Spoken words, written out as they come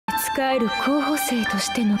使える候補生と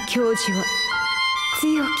しての矜持は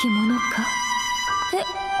強きものか。は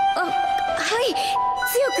い、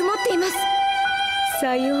強く持っています。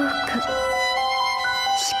さようか。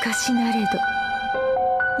しかしなれど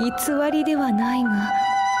偽りではないが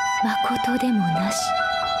誠でもなし。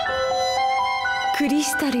クリ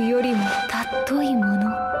スタルよりも尊いも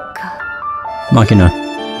のか。マキナ。汝、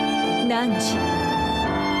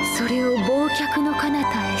それを忘却の彼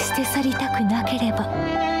方へ捨て去りたくなければ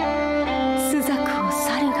朱雀を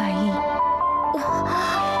去るがいい。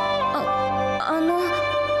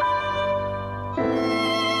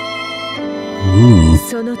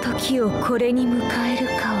その時をこれに迎える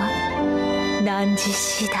かは汝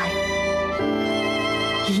次第。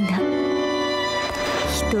否、人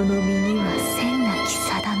の身には千なき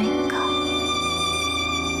定めか。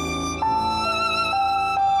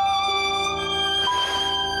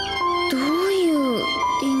どういう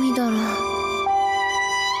意味だろ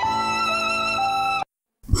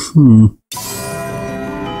う。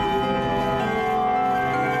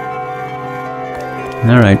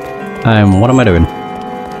Alright. What am I doing?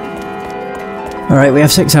 Alright, we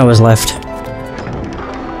have 6 hours left.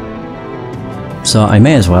 So I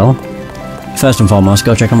may as well, first and foremost,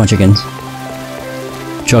 go check on my chickens.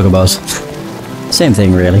 Chocobos. Same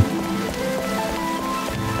thing, really.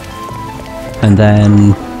 And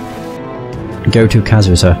then go to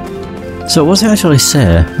Kazusa. So what's it actually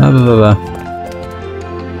say?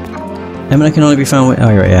 Emina can only be found with...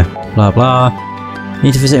 oh, right, yeah. Blah blah.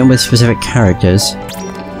 Need to visit him with specific characters.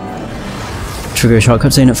 Trigger a short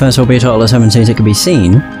cutscene at first, will be a total of 7 scenes it can be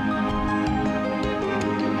seen.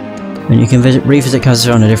 And you can revisit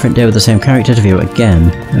Kazusa on a different day with the same character to view it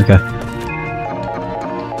again. Okay.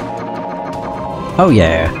 Oh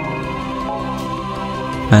yeah.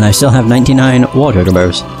 And I still have 99 war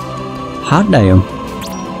chocobos. Hot damn.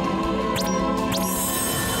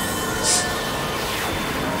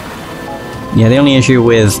 Yeah, the only issue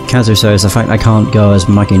with Kazusa is the fact I can't go as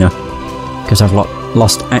Makina, because I've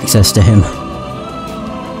lost access to him.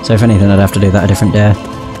 So if anything, I'd have to do that a different day.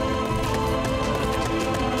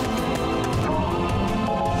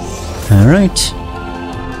 Alright.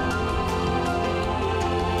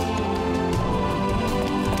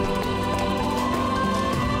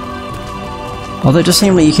 Although it does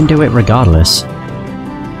seem like you can do it regardless.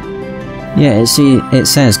 Yeah, it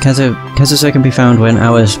says Kazusa can be found when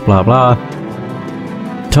hours blah blah.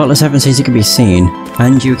 Total of 7 scenes it can be seen,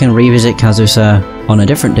 and you can revisit Kazusa on a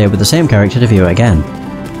different day with the same character to view it again.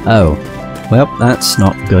 Oh. Well, that's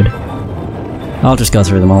not good. I'll just go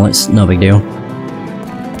through them all, it's no big deal.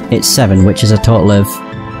 It's 7, which is a total of...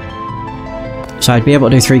 so I'd be able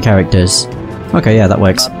to do 3 characters. Okay, yeah, that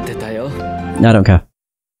works. I don't care.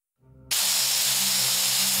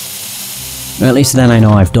 At least then I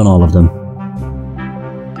know I've done all of them.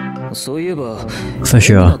 For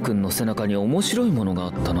sure.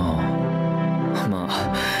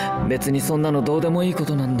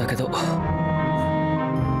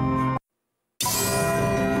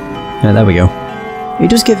 Yeah, there we go. It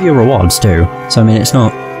does give you rewards too, so I mean it's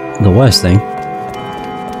not the worst thing.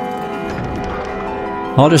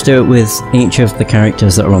 I'll just do it with each of the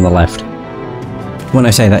characters that are on the left. When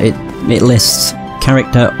I say that, it lists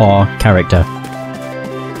character or character.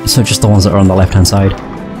 So just the ones that are on the left hand side.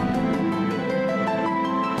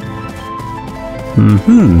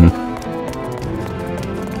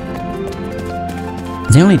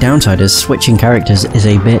 The only downside is switching characters is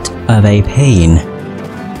a bit of a pain.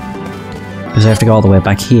 Because I have to go all the way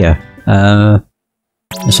back here.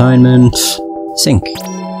 Assignment... sync.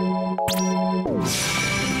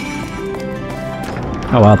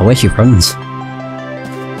 Oh wow, the way she runs.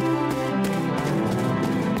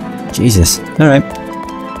 Jesus. Alright.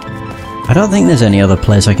 I don't think there's any other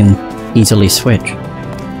place I can easily switch.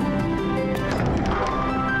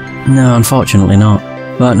 No, unfortunately not.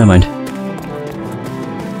 But never mind.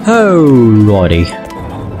 Oh, lordy.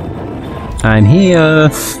 I'm here.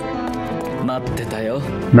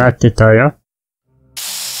 Mattetayo.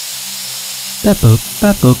 Baboop,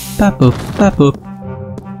 baboop, baboop, baboop.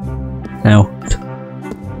 Ow.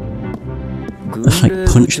 I just like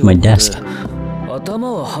punched my desk.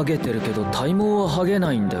 頭はハゲてるけど体毛はハゲ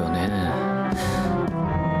ないんだよね。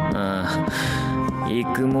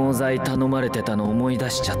育毛剤頼まれてたの思い出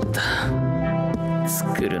しちゃった。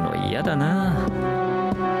作るの嫌だな。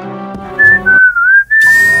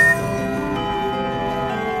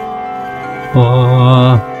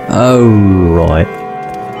Oh, right.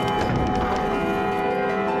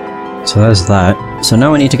 So there's that. So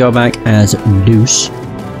now I need to go back as Deuce.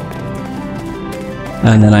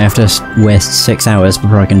 And then I have to waste 6 hours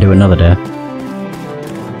before I can do another day.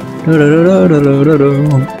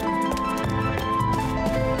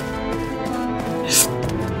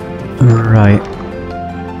 Right.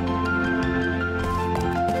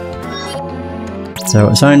 So,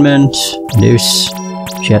 assignment, deuce,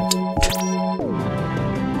 shit.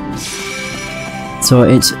 So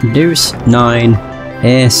it's deuce, 9,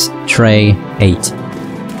 ace, tray, 8.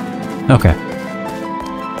 Okay.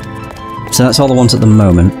 So that's all the ones at the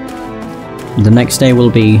moment. The next day will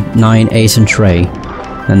be 9, ace and tray,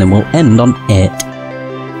 and then we'll end on 8.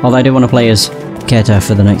 Although I do want to play as Keita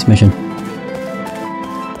for the next mission.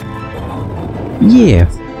 Yeah.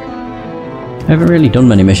 I haven't really done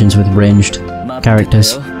many missions with ranged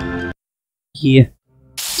characters. Yeah.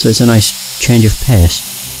 So it's a nice change of pace.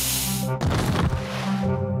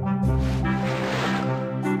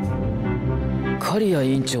 Karia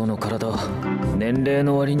院長の体、年齢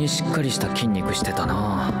の割にしっかりした筋肉してた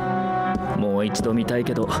な。もう一度見たい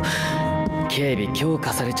けど、警備強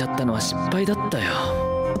化されちゃったのは失敗だったよ。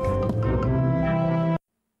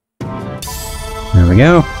There we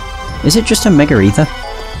go. Is it just a Mega Ether?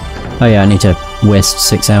 Oh yeah, I need to waste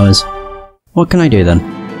 6 hours. What can I do then?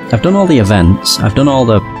 I've done all the events, I've done all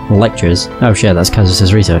the lectures. Oh shit, that's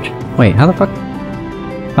Kazus' research. Wait, how the fuck?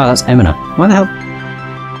 Oh, that's Emina. Why the hell?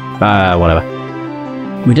 Whatever.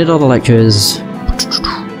 We did all the lectures,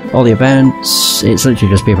 all the events. It's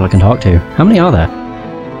literally just people I can talk to. How many are there?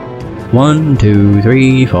 1, 2,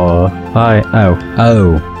 3, 4, 5.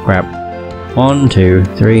 Oh, crap. 1, 2,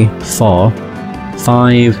 3, 4,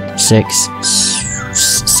 5,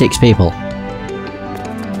 6 people.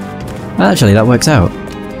 Actually, that works out.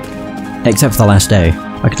 Except for the last day.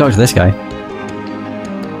 I could talk to this guy.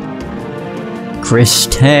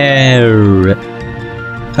 Christer.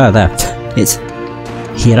 Oh, there. It's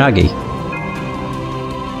Hiragi.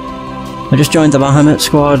 I just joined the Bahamut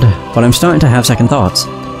squad, but I'm starting to have second thoughts.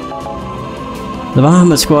 The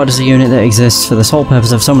Bahamut squad is a unit that exists for the sole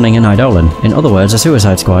purpose of summoning an Eidolon, in other words, a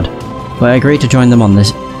suicide squad. But I agreed to join them on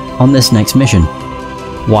this next mission.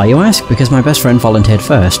 Why, you ask? Because my best friend volunteered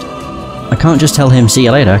first. I can't just tell him see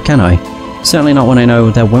you later, can I? Certainly not when I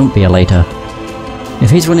know there won't be a later. If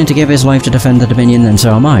he's willing to give his life to defend the Dominion, then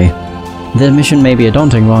so am I. The mission may be a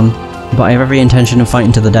daunting one, but I have every intention of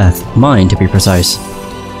fighting to the death. Mine, to be precise.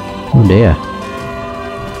 Oh dear.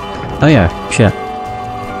 Oh yeah, shit.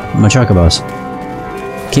 My chocobos.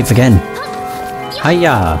 Keep forgetting.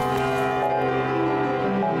 Hiya!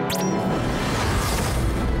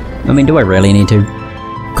 I mean, do I really need to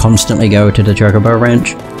constantly go to the chocobo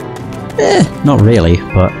ranch? Not really,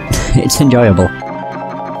 but it's enjoyable.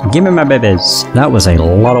 Give me my babies! That was a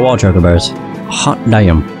lot of war chocobos. Hot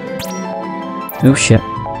damn. Oh shit.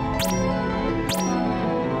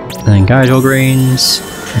 Then casual greens.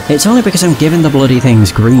 It's only because I'm giving the bloody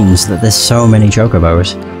things greens that there's so many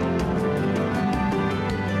chocobos.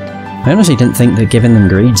 I honestly didn't think that giving them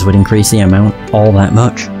greens would increase the amount all that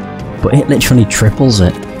much, but it literally triples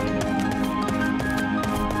it.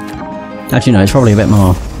 Actually no, it's probably a bit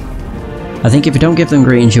more. I think if you don't give them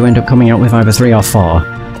greens, you end up coming out with either 3 or 4.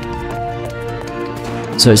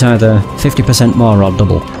 So it's either 50% more or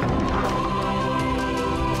double.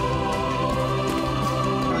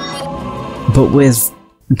 But with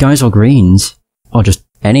guys or greens, or just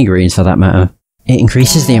any greens for that matter, it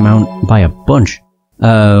increases the amount by a bunch.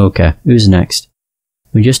 Okay, who's next?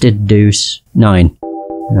 We just did deuce 9.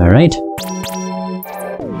 Alright.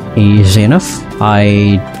 Easy enough.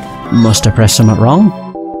 I must have pressed something wrong.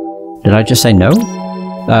 Did I just say no?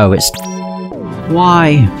 Oh, it's...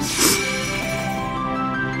 Why?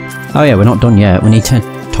 Oh yeah, we're not done yet. We need to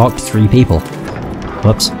talk to 3 people.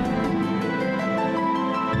 Whoops.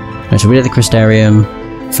 Right, so we did the Crystarium.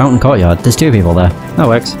 Fountain Courtyard. There's 2 people there. That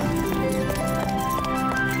works.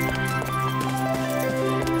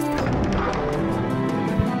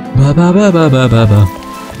 Ba ba ba ba ba ba ba.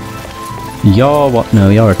 You're what? No,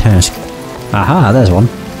 you're a task. Aha, there's one.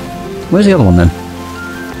 Where's the other one then?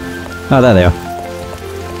 Oh, there they are.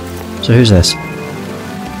 So who's this?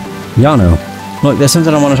 Yano. Look, there's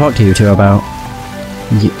something I want to talk to you two about.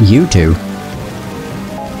 You two?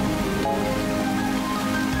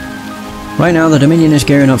 Right now, the Dominion is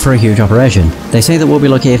gearing up for a huge operation. They say that we'll be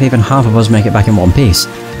lucky if even half of us make it back in one piece.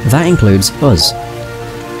 That includes us.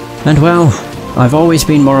 And well, I've always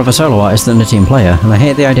been more of a solo artist than a team player, and I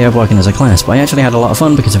hate the idea of working as a class, but I actually had a lot of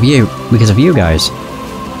fun because of you guys.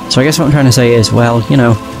 So I guess what I'm trying to say is, well, you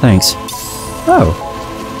know, thanks. Oh.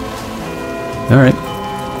 Alright.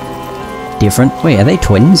 Different. Wait, are they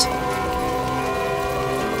twins?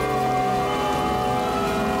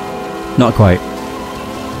 Not quite.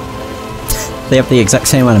 They have the exact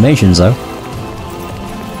same animations, though.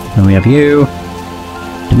 And we have you.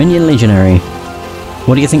 Dominion Legionary.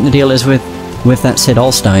 What do you think the deal is with that Sid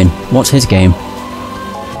Alstein? What's his game?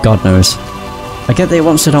 God knows. I get that he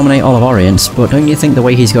wants to dominate all of Orience, but don't you think the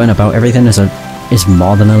way he's going about everything is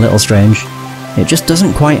more than a little strange? It just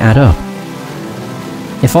doesn't quite add up.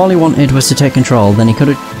 If all he wanted was to take control, then he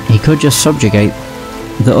could just subjugate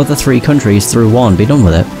the other 3 countries through war and be done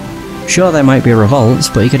with it. Sure, there might be revolts,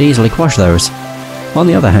 but he could easily quash those. On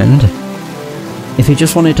the other hand, if he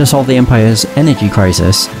just wanted to solve the Empire's energy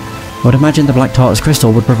crisis, I would imagine the Black Tortoise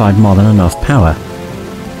Crystal would provide more than enough power.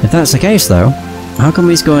 If that's the case though, how come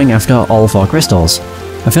he's going after all 4 crystals?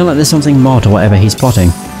 I feel like there's something more to whatever he's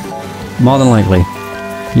plotting. More than likely.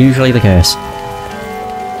 Usually the case.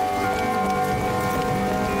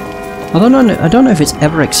 Although I don't know if it's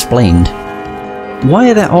ever explained. Why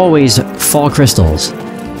are there always 4 crystals?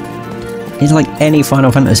 It's like any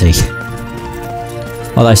Final Fantasy.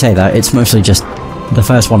 Although I say that, it's mostly just the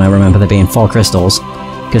first one I remember there being 4 crystals,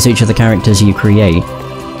 because each of the characters you create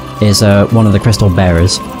is one of the crystal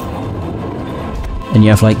bearers. And you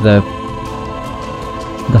have like the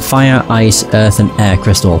fire, ice, earth and air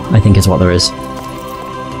crystal, I think is what there is.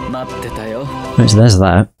 Right, so there's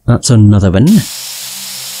that. That's another one.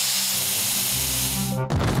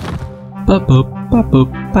 Ba-boop,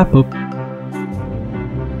 ba-boop, ba-boop.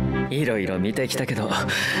 いろいろ見てきたけど、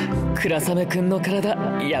倉雨くんの体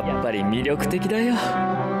やっぱり魅力的だよ。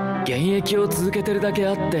現役を続けてるだけ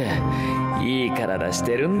あっていい体し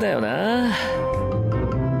てるんだよな。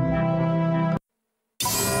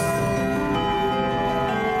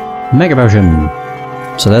Mega Potion.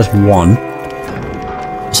 So there's 1.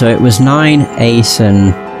 So it was 9, Ace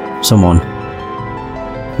and someone.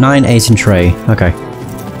 9, Ace and Trey. Okay.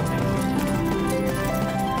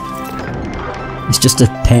 It's just a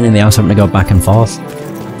pain in the ass having to go back and forth.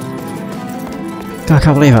 God, I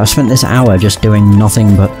can't believe it. I spent this hour just doing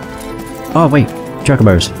nothing but... Oh wait,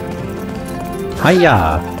 chocobos.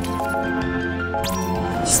 Hiya!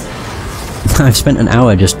 I've spent an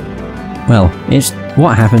hour just... Well, it's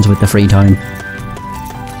what happens with the free time.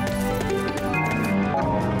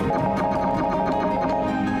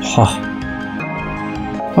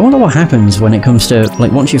 I wonder what happens when it comes to,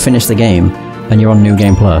 like, once you finish the game and you're on New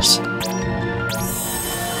Game Plus.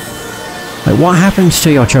 Like, what happens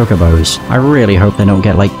to your chocobos? I really hope they don't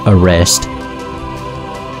get, like, erased.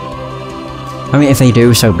 I mean, if they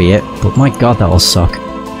do, so be it, but my god, that'll suck.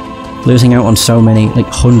 Losing out on so many, like,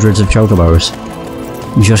 hundreds of chocobos.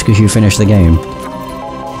 Just because you finished the game.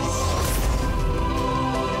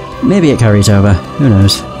 Maybe it carries over, who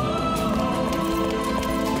knows.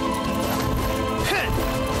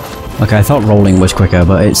 Okay, I thought rolling was quicker,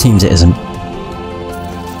 but it seems it isn't.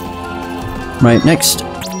 Right, next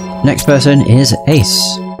person is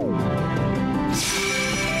Ace.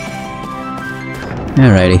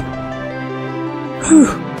 Alrighty. Whew.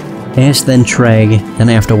 Ace, then Treg, then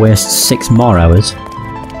I have to waste 6 more hours.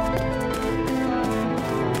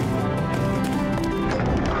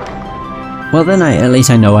 Well then, at least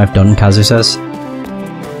I know I've done Kazusa's.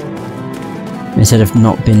 Instead of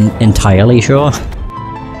not been entirely sure.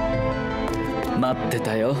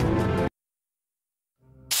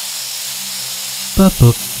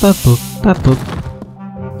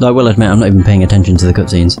 Though I will admit I'm not even paying attention to the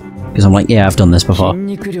cutscenes, because I'm like, yeah, I've done this before.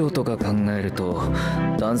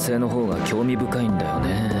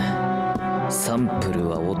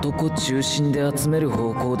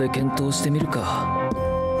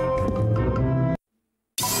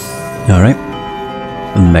 Alright.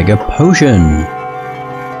 A Mega Potion!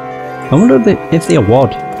 I wonder if the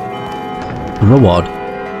reward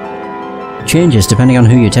changes depending on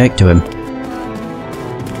who you take to him.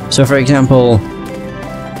 So for example,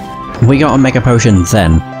 we got a Mega Potion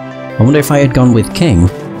then. I wonder if I had gone with King,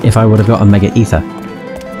 if I would have got a Mega Ether.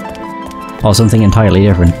 Or something entirely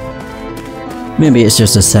different. Maybe it's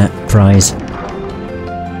just a set prize.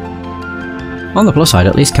 On the plus side,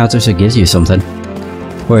 at least Kazusa gives you something.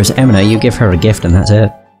 Whereas Emina, you give her a gift and that's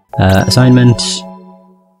it. Assignment...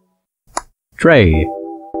 Trey.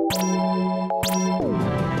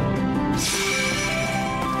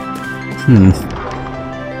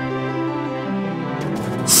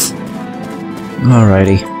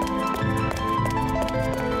 Alrighty.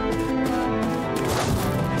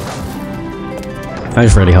 I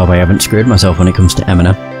just really hope I haven't screwed myself when it comes to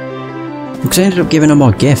Emina. Because I ended up giving her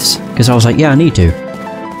more gifts, because I was like, yeah, I need to.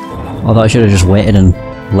 Although I should have just waited and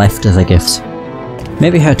left the gifts.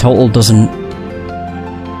 Maybe her total doesn't...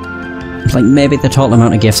 Like, maybe the total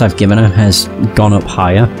amount of gifts I've given her has gone up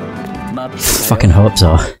higher. Fucking hope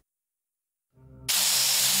so.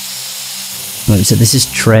 Right, so this is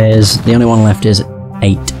Trey's. The only one left is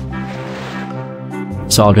 8.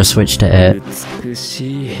 So I'll just switch to 8.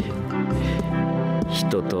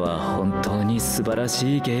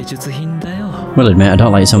 Will admit, I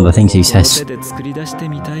don't like some of the things he says.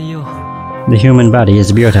 The human body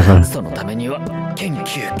is beautiful.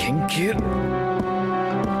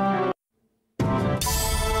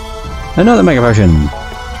 Another Mega Potion!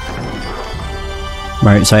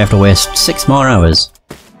 Right, so I have to waste 6 more hours.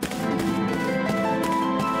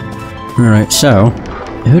 Alright, so...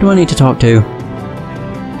 who do I need to talk to?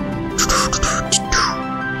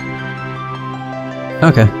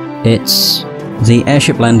 Okay, it's... the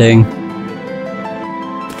airship landing.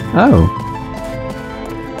 Oh.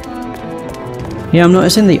 Yeah, I'm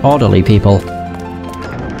noticing the orderly people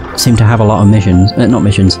seem to have a lot of missions. Not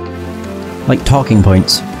missions. Like talking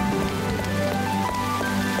points.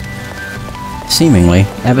 Seemingly,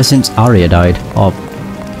 ever since Arya died, or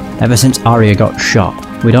ever since Arya got shot.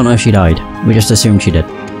 We don't know if she died, we just assumed she did.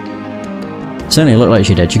 Certainly looked like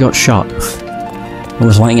she did, she got shot and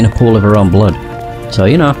was lying in a pool of her own blood. So,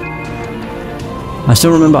 you know. I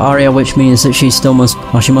still remember Arya, which means that she still must,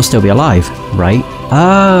 well, she must still be alive, right?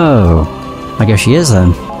 Oh, I guess she is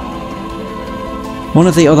then. One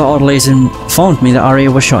of the other orderlies informed me that Arya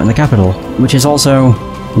was shot in the capital, which is also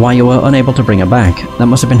why you were unable to bring her back. That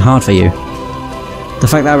must have been hard for you. The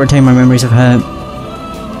fact that I retain my memories of her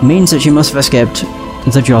means that she must have escaped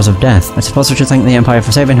the jaws of death. I suppose I should thank the Empire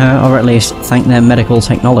for saving her, or at least thank their medical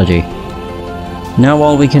technology. Now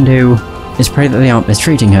all we can do is pray that they aren't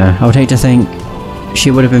mistreating her. I would hate to think she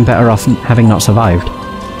would have been better off having not survived.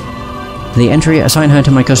 The entry assigned her to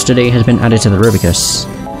my custody has been added to the Rubicus.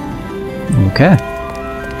 Okay.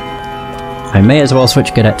 I may as well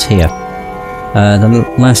switch cadets here.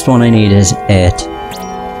 The last one I need is 8.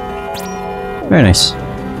 Very nice.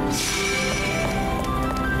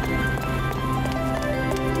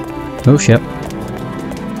 Oh shit.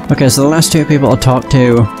 Okay, so the last 2 people to talk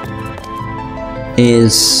to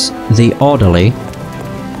is the orderly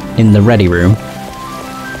in the ready room,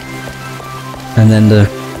 and then the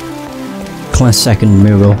class 2nd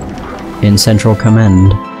Moogle in Central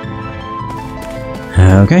Command.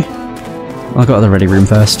 Okay. I'll go to the ready room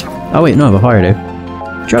first. Oh wait, no, before I do.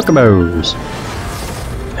 Chocobos!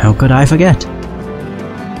 How could I forget?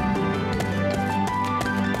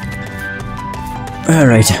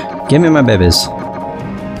 Alright, give me my babies.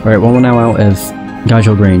 Right, well we're now out of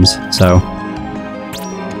Gagel Greens, so...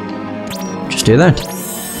 just do that.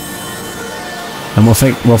 And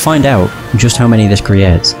we'll find out just how many this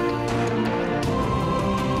creates.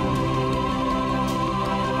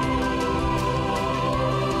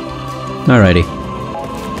 Alrighty.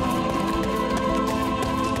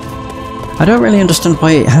 I don't really understand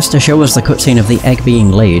why it has to show us the cutscene of the egg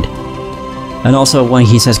being laid. And also why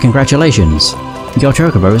he says congratulations. Your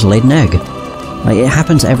chocobo has laid an egg. Like, it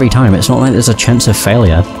happens every time, it's not like there's a chance of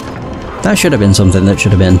failure. That should have been something that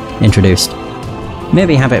should have been introduced.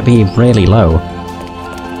 Maybe have it be really low.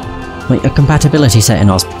 Like a compatibility setting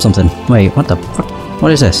or something. Wait, what the fuck?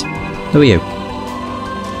 What is this? Who are you?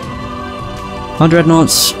 Our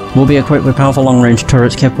dreadnoughts will be equipped with powerful long-range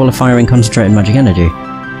turrets capable of firing concentrated magic energy.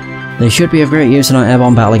 They should be of great use in our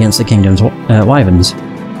airborne battle against the kingdom's wyverns.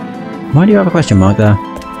 Why do you have a question mark there?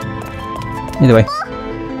 Either way.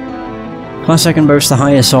 Class 2nd boasts the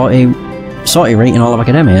highest sortie rate in all of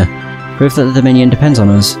Academia. Proof that the Dominion depends on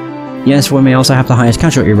us. Yes, we may also have the highest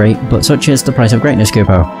casualty rate, but such is the price of greatness,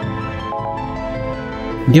 Kupo.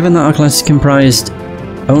 Given that our class is comprised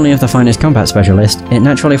only of the finest combat specialists, it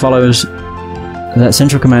naturally follows that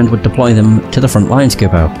Central Command would deploy them to the front lines,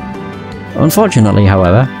 Kupo. Unfortunately,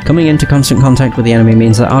 however, coming into constant contact with the enemy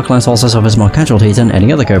means that our class also suffers more casualties than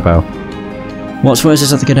any other Kupo. What's worse is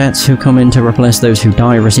that the cadets who come in to replace those who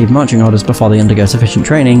die receive marching orders before they undergo sufficient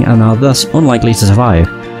training and are thus unlikely to survive.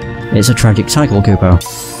 It's a tragic cycle, Kupo.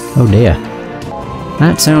 Oh dear.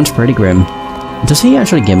 That sounds pretty grim. Does he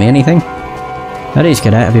actually give me anything? That is,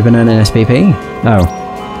 cadet, have you been earning SPP? Oh.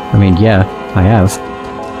 I mean, yeah, I have.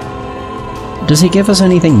 Does he give us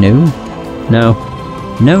anything new? No.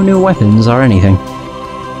 No new weapons or anything.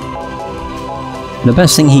 The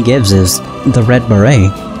best thing he gives is the red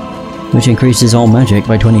beret, which increases all magic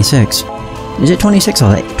by 26. Is it 26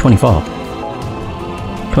 or 24?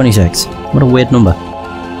 26. What a weird number.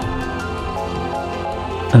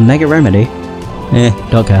 A mega remedy?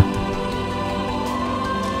 Don't care.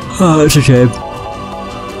 Oh, it's a shame.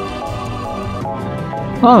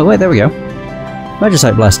 Oh, wait, there we go.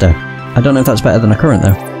 Magicite Blaster. I don't know if that's better than a current,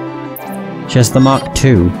 though. She has the Mark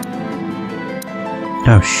II.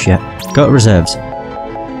 Oh, shit. Go to reserves.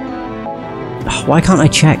 Why can't I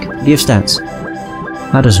check? View stats.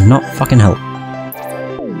 That does not fucking help.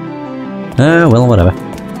 Well, whatever.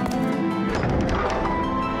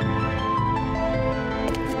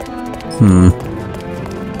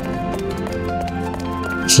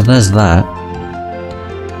 So there's that.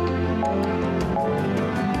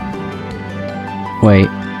 Wait.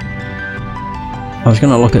 I was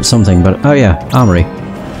gonna look at something, but oh yeah, armory.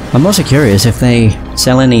 I'm also curious if they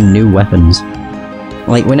sell any new weapons.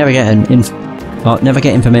 Like, we never get never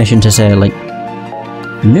get information to say, like,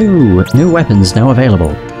 new weapons now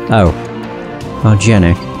available. Oh.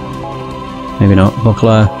 Argenic. Maybe not.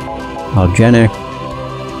 Buckler. Argenic.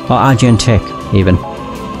 Or Argentic, even.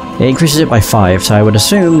 It increases it by 5, so I would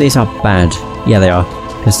assume these are bad. Yeah, they are.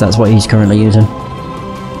 Because that's what he's currently using.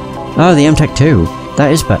 Oh, the MTech 2.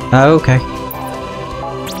 That is bad. Oh, okay.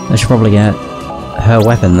 I should probably get her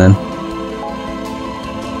weapon then.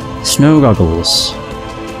 Snow goggles.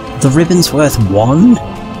 The ribbon's worth 1?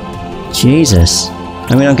 Jesus.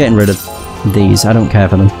 I mean, I'm getting rid of these. I don't care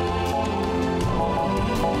for them.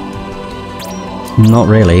 Not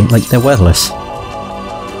really. Like, they're worthless.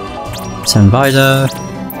 Sun visor.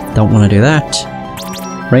 Don't want to do that.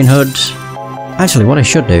 Rain hood. Actually, what I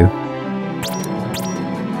should do...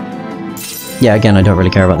 Yeah, again, I don't really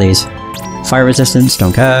care about these. Fire resistance,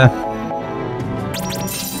 don't care.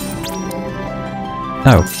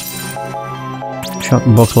 Oh. Shot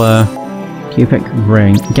and buckler. Q-pick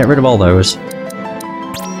ring. Get rid of all those.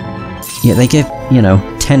 Yeah, they give, you know,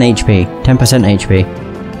 10 HP. 10% HP.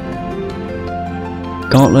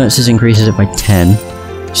 Gauntlets increases it by 10.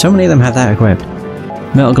 So many of them have that equipped.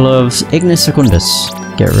 Metal gloves. Ignis secundus.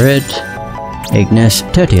 Get rid. Ignis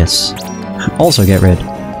tertius. Also get rid.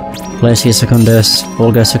 Glacier secundus.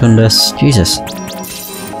 Vulgar secundus. Jesus.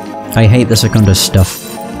 I hate the secundus stuff.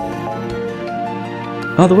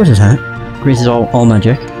 Oh, the wizard's hat. Increases all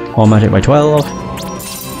magic. All magic by 12.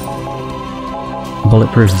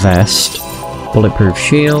 Bulletproof vest. Bulletproof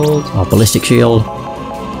shield. Or ballistic shield.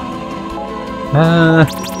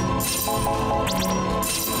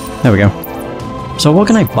 There we go. So what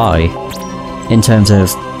can I buy? In terms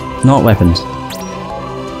of... not weapons.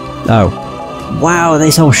 Oh. Wow,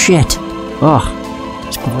 they sell shit! Ugh.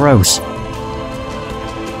 It's gross.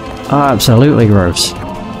 Oh, absolutely gross.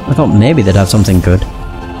 I thought maybe they'd have something good.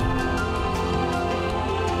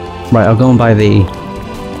 Right, I'll go and buy the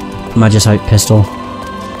Magicite pistol.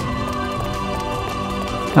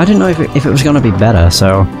 I didn't know if it was going to be better,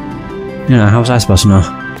 so... You know, how was I supposed to know?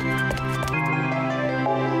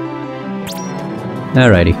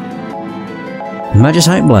 Alrighty.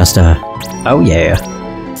 Magicite blaster. Oh yeah.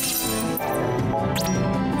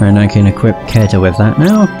 And I can equip Kato with that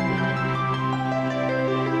now.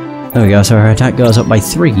 There we go, so her attack goes up by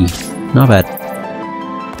 3. Not bad.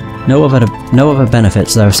 No other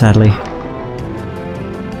benefits though, sadly.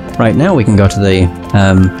 Right, now we can go to the,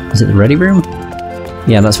 is it the ready room?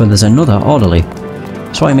 Yeah, that's where there's another orderly.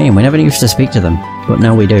 That's what I mean, we never used to speak to them, but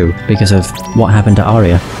now we do, because of what happened to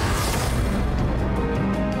Arya.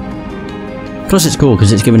 Plus it's cool,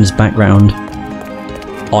 because it's giving us background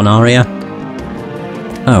on Arya.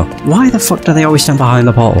 Oh, why the fuck do they always stand behind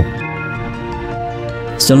the portal?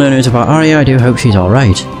 Still no news about Arya, I do hope she's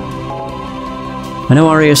alright. I know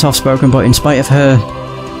Arya is soft-spoken, but in spite of her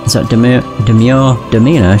demure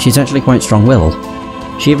demeanour, she's actually quite strong-willed.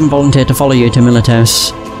 She even volunteered to follow you to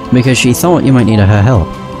Milites because she thought you might need her help.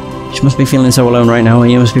 She must be feeling so alone right now,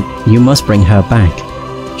 and you must bring her back.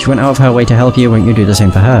 She went out of her way to help you, won't you do the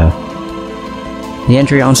same for her? The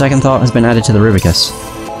entry on second thought has been added to the Rubicus.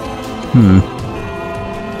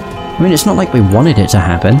 I mean, it's not like we wanted it to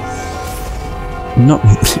happen. Not...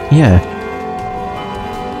 yeah.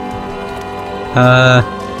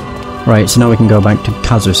 Right, so now we can go back to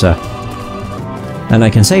Kazusa. And I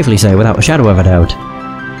can safely say, without a shadow of a doubt,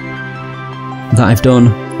 that I've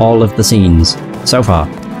done all of the scenes, so far.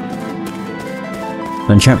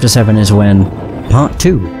 And Chapter 7 is when Part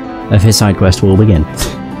 2 of his side quest will begin.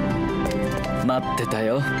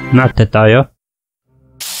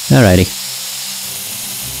 Alrighty.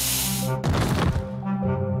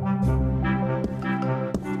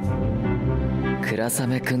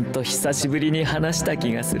 Kurasame-kunと久しぶりに話した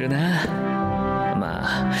気がするな。ま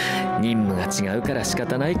あ、任務が違うから仕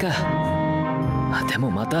方ないか。で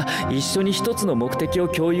もまた一緒に一つの目的を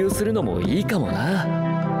共有するのもいいかもな。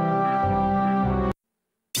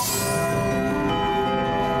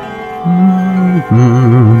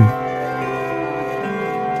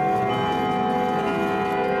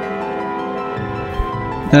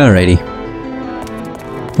Alrighty.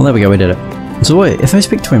 Well, there we go, we did it. So wait, if I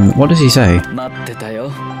speak to him, what does he say?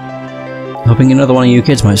 Hoping another one of you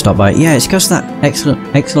kids might stop by. Yeah, it's because that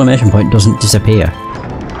exclamation point doesn't disappear.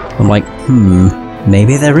 I'm like,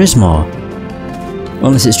 maybe there is more.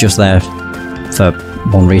 Unless it's just there for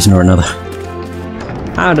one reason or another.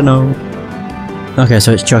 I don't know. Okay,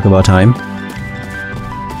 so it's Chocobo time.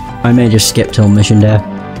 I may just skip till mission day.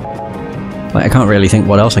 Like, I can't really think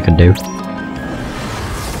what else I could do.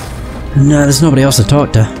 No, there's nobody else to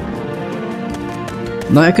talk to.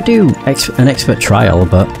 Like, I could do an expert trial,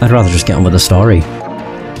 but I'd rather just get on with the story.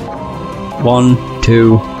 1,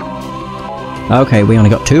 2... Okay, we only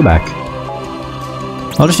got 2 back.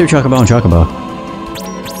 I'll just do Chocobo and Chocobo.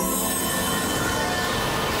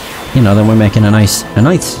 You know, then we're making a nice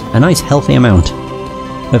healthy amount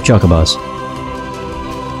of Chocobos.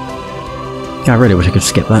 I really wish I could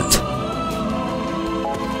skip that.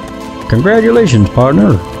 Congratulations,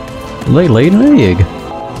 partner! They laid an egg!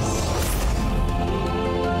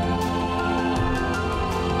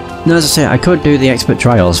 No, as I say, I could do the expert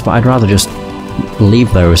trials, but I'd rather just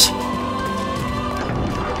leave those.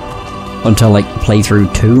 Until, like,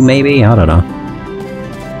 playthrough 2, maybe? I don't know.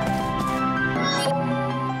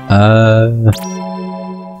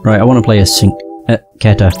 Right, I want to play a Sync...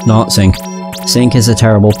 Keta, not Sync. Sync is a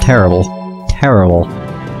terrible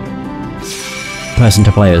person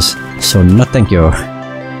to play as, so no thank you.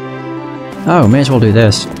 Oh, may as well do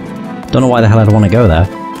this. Don't know why the hell I'd want to go there.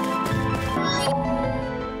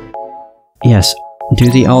 Yes,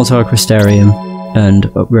 do the Alto Crystarium and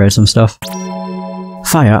upgrade some stuff.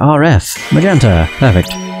 Fire RF, magenta,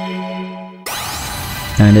 perfect.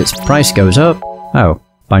 And its price goes up. Oh,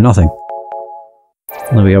 by nothing.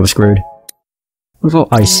 There we go, we're screwed. What about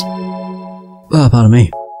ice? Oh, pardon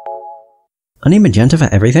me. I need magenta for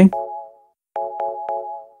everything?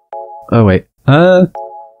 Oh wait,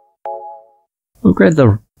 upgrade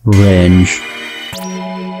the range.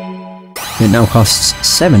 It now costs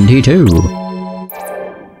 72.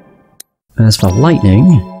 As for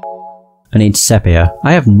lightning, I need sepia.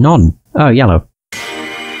 I have none. Oh, yellow.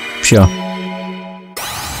 Sure.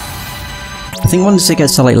 I think once it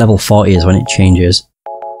gets to like level 40 is when it changes.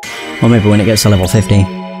 Or maybe when it gets to level 50.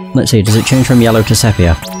 Let's see, does it change from yellow to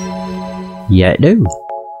sepia? Yeah, it do.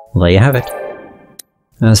 Well, there you have it.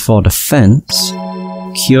 As for defense,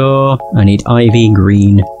 cure, I need ivy,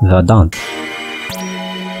 green, verdant.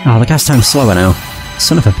 Oh, the cast time's slower now.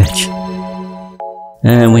 Son of a bitch.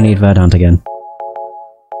 And we need verdant again.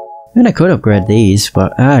 And I could upgrade these,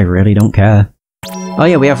 but I really don't care. Oh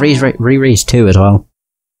yeah, we have re-raise 2 as well.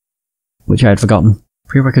 Which I had forgotten.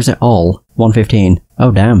 Prerequisite all, 115.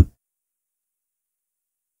 Oh damn.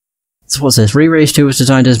 So what's this? Re-raise 2 was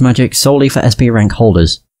designed as magic solely for SP rank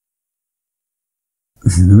holders.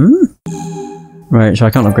 Right, so I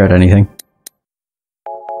can't upgrade anything.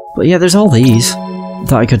 But yeah, there's all these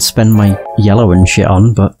that I could spend my yellow and shit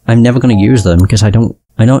on, but I'm never going to use them because I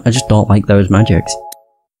just don't like those magics.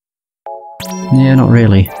 Yeah, not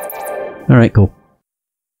really. Alright, cool.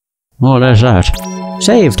 Oh, there's that.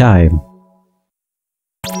 Save time!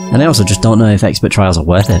 And I also just don't know if expert trials are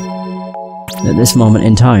worth it. At this moment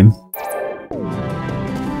in time.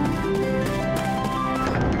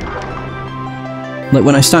 Like,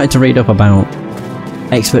 when I started to read up about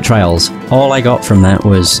expert trials, all I got from that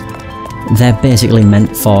was they're basically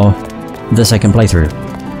meant for the second playthrough.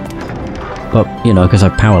 But, you know, because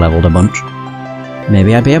I've power leveled a bunch,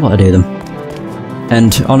 maybe I'd be able to do them.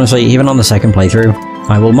 And honestly, even on the second playthrough,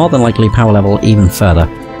 I will more than likely power level even further.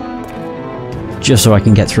 Just so I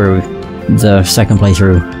can get through the second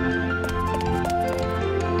playthrough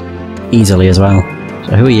easily as well.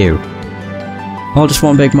 So who are you? All just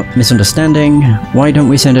one big misunderstanding. Why don't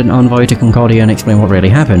we send an envoy to Concordia and explain what really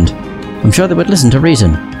happened? I'm sure they would listen to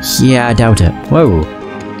reason. Yeah, I doubt it. Whoa.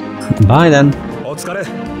 Bye then.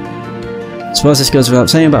 Suppose this goes without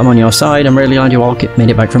saying, but I'm on your side. I'm really glad you all made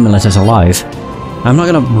it back from Militus alive. I'm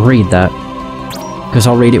not gonna read that, because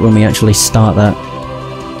I'll read it when we actually start that.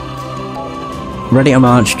 Ready to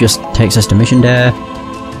March just takes us to Mission Day.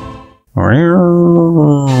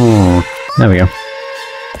 There we go.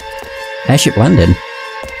 Airship landing.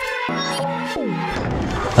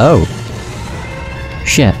 Oh.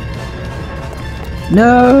 Shit.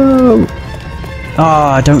 No!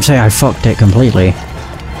 Oh, don't say I fucked it completely.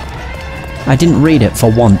 I didn't read it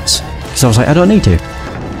for once, because I was like, I don't need to.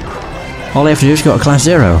 All I have to do is go to class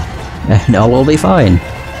 0, and all will be fine.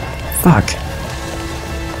 Fuck.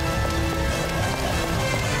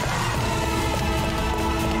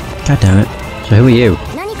 God damn it. So who are you?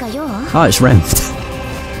 Oh, it's Rem.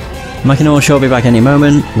 Makino will sure be back any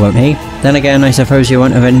moment, won't he? Then again, I suppose you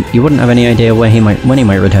wouldn't have any idea when he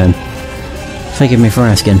might return. Forgive me for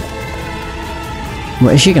asking.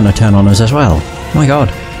 What, is she gonna turn on us as well? My god.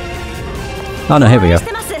 Oh no, here we go.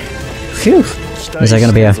 Phew! Is there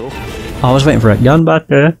gonna be a... Oh, I was waiting for a gun back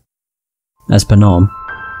there. As per norm.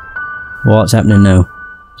 What's happening now?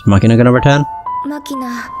 Is Makina gonna return?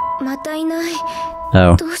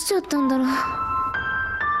 Oh.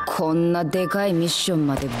 こんなでかいミッション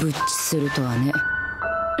までぶっちするとはね。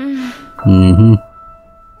Mm-hmm.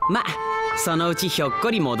 ま、そのうちひょっこ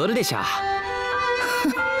り戻るでしょう。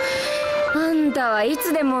あんたはい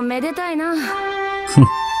つでもめでたいな。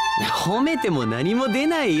褒めても何も出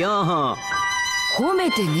ないよ。褒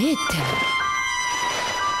めてねえって。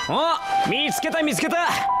お、見つけた見つけた。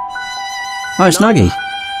Oh, Snuggy.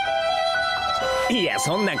 いや、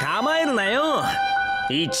そんな構えるなよ。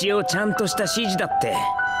一応ちゃんとした指示だって。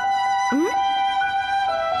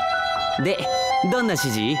で、どんな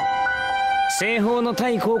指示？西方の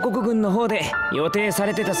対広告軍の方で予定さ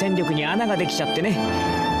れてた戦力に穴ができちゃってね。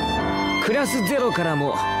クラス0から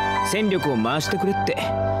も戦力を回してくれって。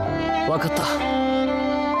わかった。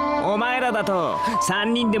お前らだと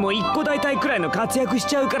3人でも1個大隊くらいの活躍し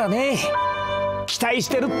ちゃうからね。期待し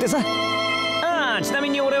てるってさ。ああ、ちなみ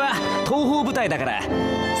に俺は東方部隊だから、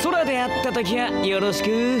空で会った時はよろし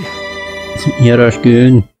く。よろし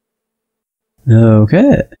く。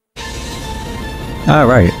Okay.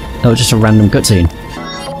 Alright. That was just a random cutscene.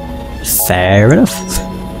 Fair enough.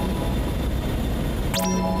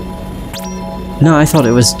 No, I thought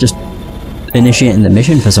it was just initiating the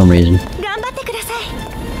mission for some reason.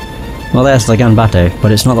 Well, there's the Ganbate,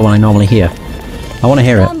 but it's not the one I normally hear. I want to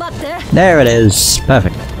hear it. There it is.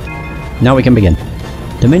 Perfect. Now we can begin.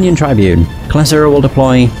 Dominion Tribune. Class 0 will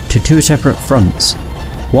deploy to 2 separate fronts.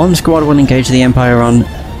 One squad will engage the Empire on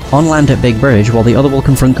land at Big Bridge, while the other will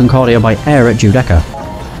confront Concordia by air at Giudecca.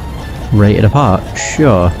 Rated apart,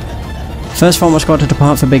 sure. First former squad to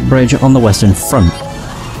depart for Big Bridge on the western front.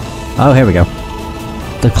 Oh, here we go.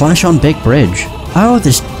 The clash on Big Bridge. Oh,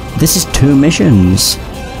 this is 2 missions.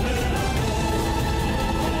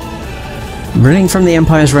 Running from the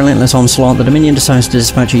Empire's relentless onslaught, the Dominion decides to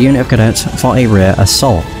dispatch a unit of cadets for a rear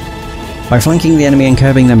assault. By flanking the enemy and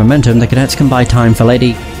curbing their momentum, the cadets can buy time for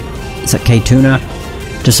Lady... is that K-Tuna?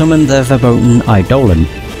 To summon the verboten Eidolon.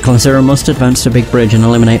 Class 0 must advance to Big Bridge and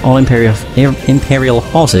eliminate all Imperial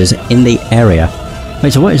horses in the area.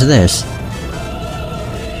 Wait, so what is this?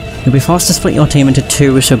 You'll be forced to split your team into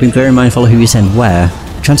 2, so be very mindful of who you send where.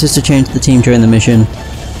 Chances to change the team during the mission.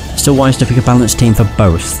 Still wise to pick a balanced team for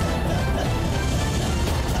both.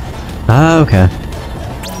 Ah, okay.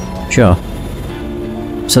 Sure.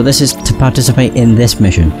 So this is to participate in this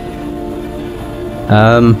mission.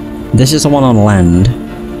 This is the one on land.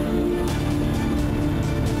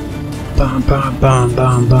 Bam, bam, bam,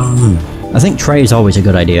 bam, bam. I think Trey is always a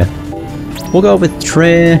good idea. We'll go with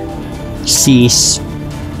Trey, Cease,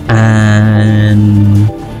 and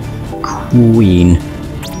Queen.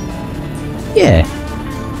 Yeah.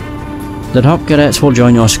 The top cadets will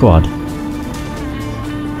join your squad.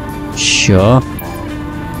 Sure.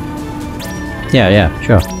 Yeah,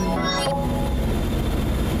 sure.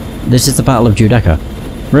 This is the Battle of Giudecca.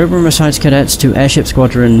 Rubrum assigns cadets to airship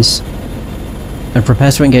squadrons and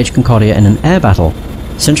prepares to engage Concordia in an air battle.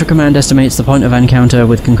 Central Command estimates the point of encounter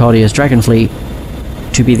with Concordia's Dragon Fleet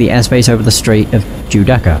to be the airspace over the Strait of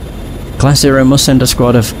Giudecca. Class 0 must send a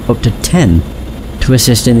squad of up to 10 to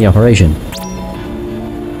assist in the operation.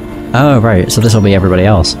 Oh, right, so this will be everybody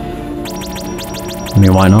else. I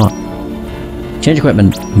mean, why not? Change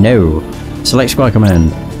equipment. No. Select squad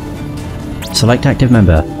command. Select active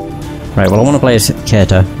member. Right, well I want to play as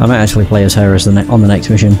Keita. I might actually play as her as on the next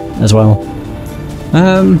mission as well.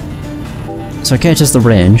 So Keita's the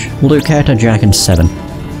range. We'll do Keita, Jack and 7.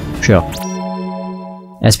 Sure.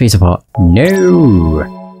 SP support. No!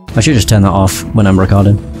 I should just turn that off when I'm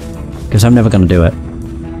recording. Because I'm never going to do it.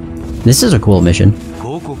 This is a cool mission.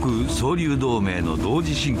 総流同盟の同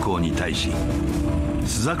時進行に対し、朱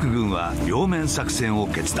雀軍は両面作戦を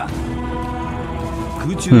決断。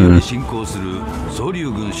空中より進行する総流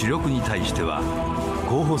軍主力に対しては、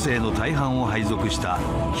候補生の大半を配属した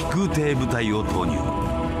飛空艇部隊を投入。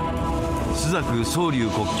朱雀総流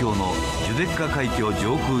国境のジュデッカ海峡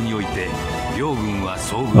上空において、両軍は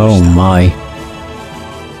遭遇した。Oh my.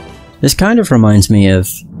 This kind of reminds me of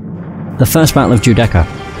the first Battle of Giudecca.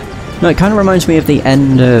 No, it kind of reminds me of the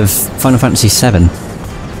end of Final Fantasy VII,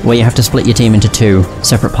 where you have to split your team into 2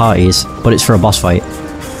 separate parties, but it's for a boss fight.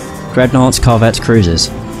 Dreadnoughts, corvettes, cruisers.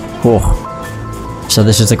 Oh. So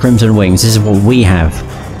this is the Crimson Wings, this is what we have.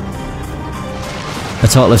 A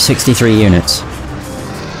total of 63 units.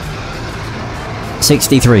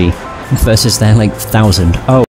 63 versus their like 1,000. Oh.